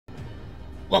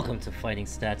Welcome to Fighting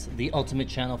Stats, the ultimate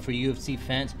channel for UFC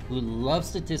fans who love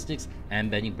statistics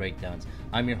and betting breakdowns.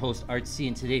 I'm your host, Art C,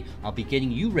 and today I'll be getting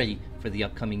you ready for the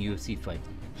upcoming UFC fight.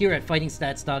 Here at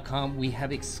FightingStats.com, we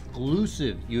have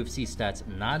exclusive UFC stats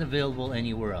not available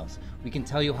anywhere else. We can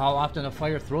tell you how often a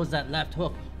fighter throws that left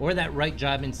hook or that right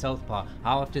jab in southpaw,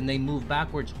 how often they move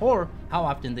backwards, or how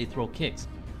often they throw kicks.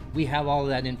 We have all of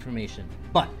that information,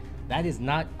 but that is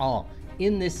not all.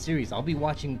 In this series, I'll be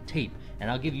watching tape and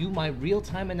I'll give you my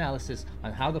real-time analysis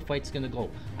on how the fight's gonna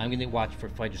go. I'm gonna watch for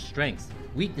fighter strengths,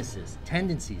 weaknesses,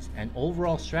 tendencies, and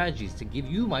overall strategies to give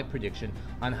you my prediction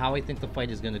on how I think the fight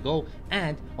is gonna go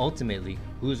and ultimately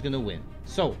who's gonna win.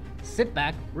 So sit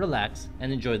back, relax,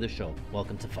 and enjoy the show.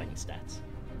 Welcome to Fighting Stats.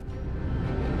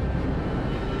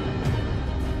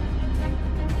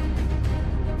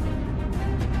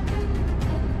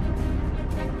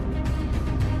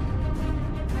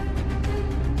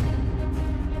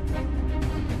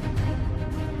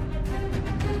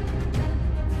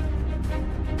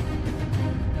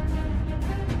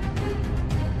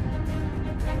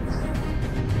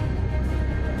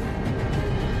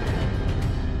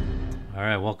 All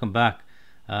right, welcome back.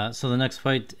 So the next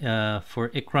fight for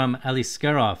Ikram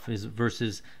Aliskerov is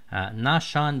versus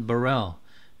Nah-shon Burrell.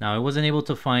 Now I wasn't able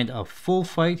to find a full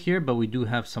fight here, but we do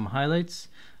have some highlights.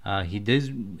 He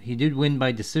did win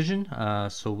by decision,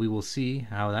 so we will see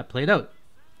how that played out.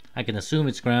 I can assume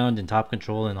it's ground and top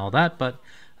control and all that, but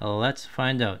let's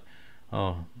find out.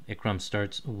 Oh, Ikram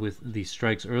starts with the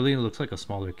strikes early. It looks like a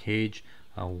smaller cage.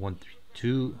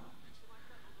 1-3-2.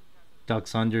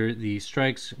 Ducks under the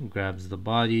strikes, grabs the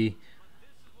body,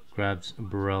 grabs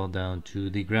Burrell down to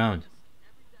the ground.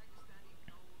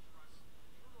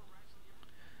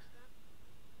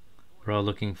 Burrell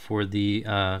looking for the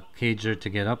cager to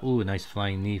get up. Ooh, nice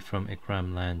flying knee from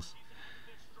Ikram lands.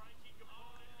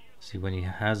 See when he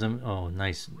has him. Oh,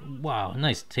 nice. Wow,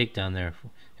 nice takedown there.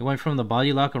 It went from the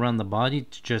body lock around the body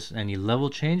to just, and he level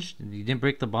changed. He didn't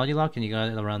break the body lock and he got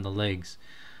it around the legs.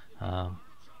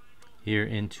 Here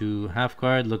into half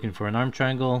guard, looking for an arm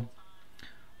triangle.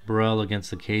 Burrell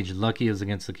against the cage. Lucky is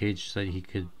against the cage, so he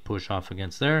could push off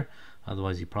against there.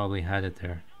 Otherwise, he probably had it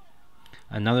there.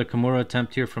 Another Kimura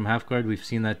attempt here from half guard. We've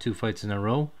seen that 2 fights in a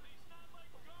row.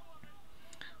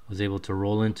 Was able to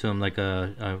roll into him like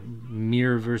a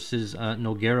Mir versus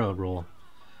Nogueira roll.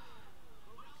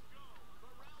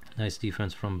 Nice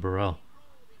defense from Burrell.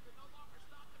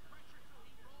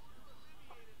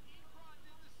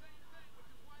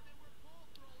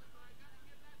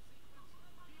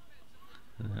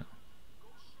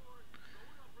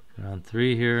 Round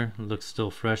 3 here, looks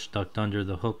still fresh, ducked under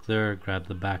the hook there, grabbed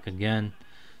the back again.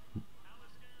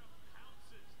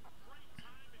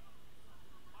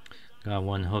 Got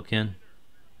one hook in.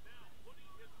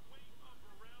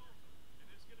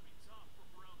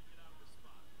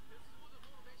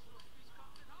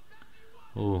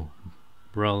 Oh,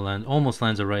 Burrell almost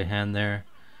lands a right hand there.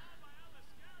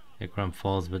 Ikram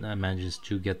falls, but manages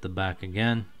to get the back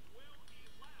again.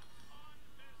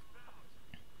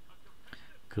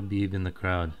 Could be even the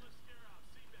crowd.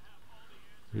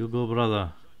 You go,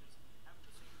 brother.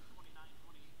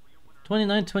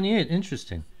 29-28.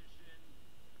 Interesting.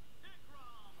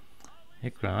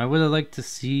 Ikram. I would have liked to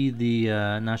see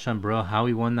the Nah-shon Burrell, how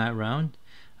he won that round.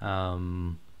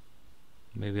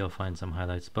 Maybe I'll find some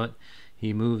highlights. But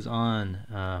he moves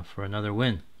on for another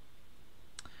win.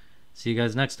 See you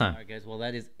guys next time. All right, guys. Well,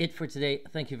 that is it for today.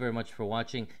 Thank you very much for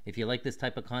watching. If you like this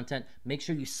type of content, make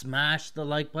sure you smash the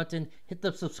like button, hit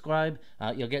the subscribe.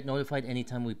 You'll get notified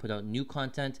anytime we put out new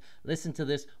content. Listen to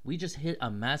this. We just hit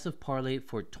a massive parlay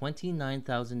for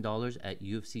 $29,000 at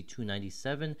UFC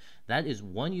 297. That is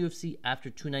one UFC after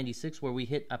 296 where we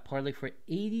hit a parlay for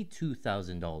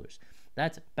 $82,000.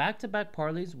 That's back-to-back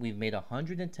parlays. We've made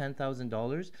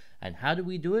 $110,000. And how do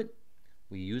we do it?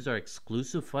 We use our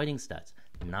exclusive fighting stats,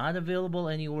 not available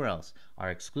anywhere else.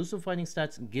 Our exclusive fighting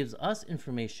stats gives us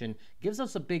information, gives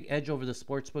us a big edge over the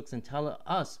sportsbooks, and tell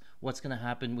us what's going to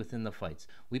happen within the fights.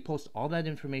 We post all that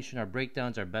information, our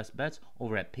breakdowns, our best bets,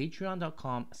 over at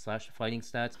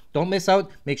patreon.com/fightingstats. Don't miss out.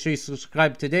 Make sure you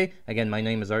subscribe today. Again, my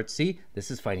name is Art C.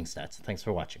 This is Fighting Stats. Thanks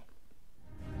for watching.